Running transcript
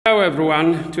Hello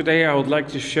everyone, today I would like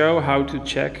to show how to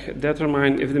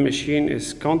determine if the machine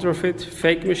is counterfeit,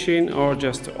 fake machine or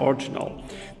just original.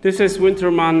 This is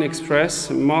Wintermann Xpress,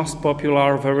 most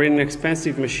popular, very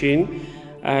inexpensive machine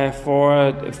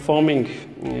for foaming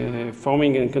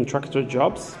and contractor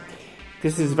jobs.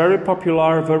 This is very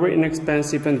popular, very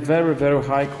inexpensive and very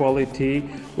high quality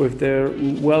with their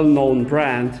well-known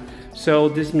brand. So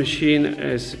this machine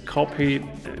is copied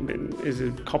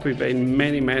by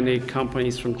many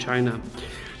companies from China.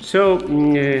 So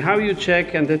how you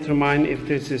check and determine if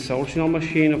this is original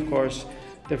machine? Of course,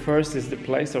 the first is the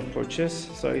place of purchase.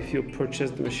 So if you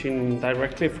purchase the machine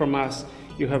directly from us,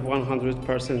 you have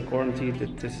 100% guarantee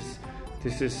that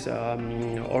this is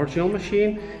original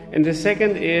machine. And the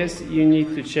second is you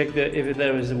need to check if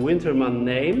there is a Wintermann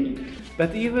name.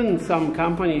 But even some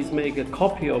companies make a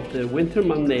copy of the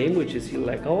Wintermann name, which is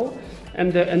illegal.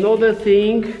 And another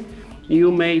thing,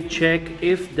 you may check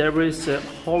if there is a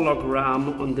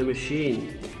hologram on the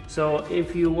machine. So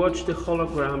if you watch the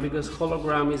hologram, because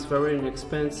hologram is very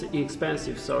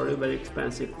expensive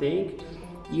thing,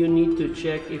 you need to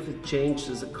check if it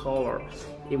changes the color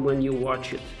when you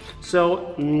watch it.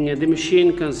 So the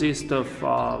machine consists of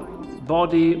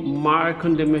body, mark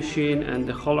on the machine and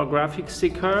the holographic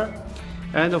sticker.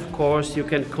 And of course you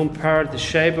can compare the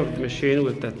shape of the machine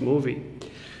with that movie.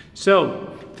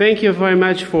 So thank you very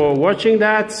much for watching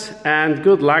that and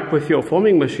good luck with your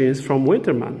foaming machines from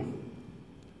Wintermann.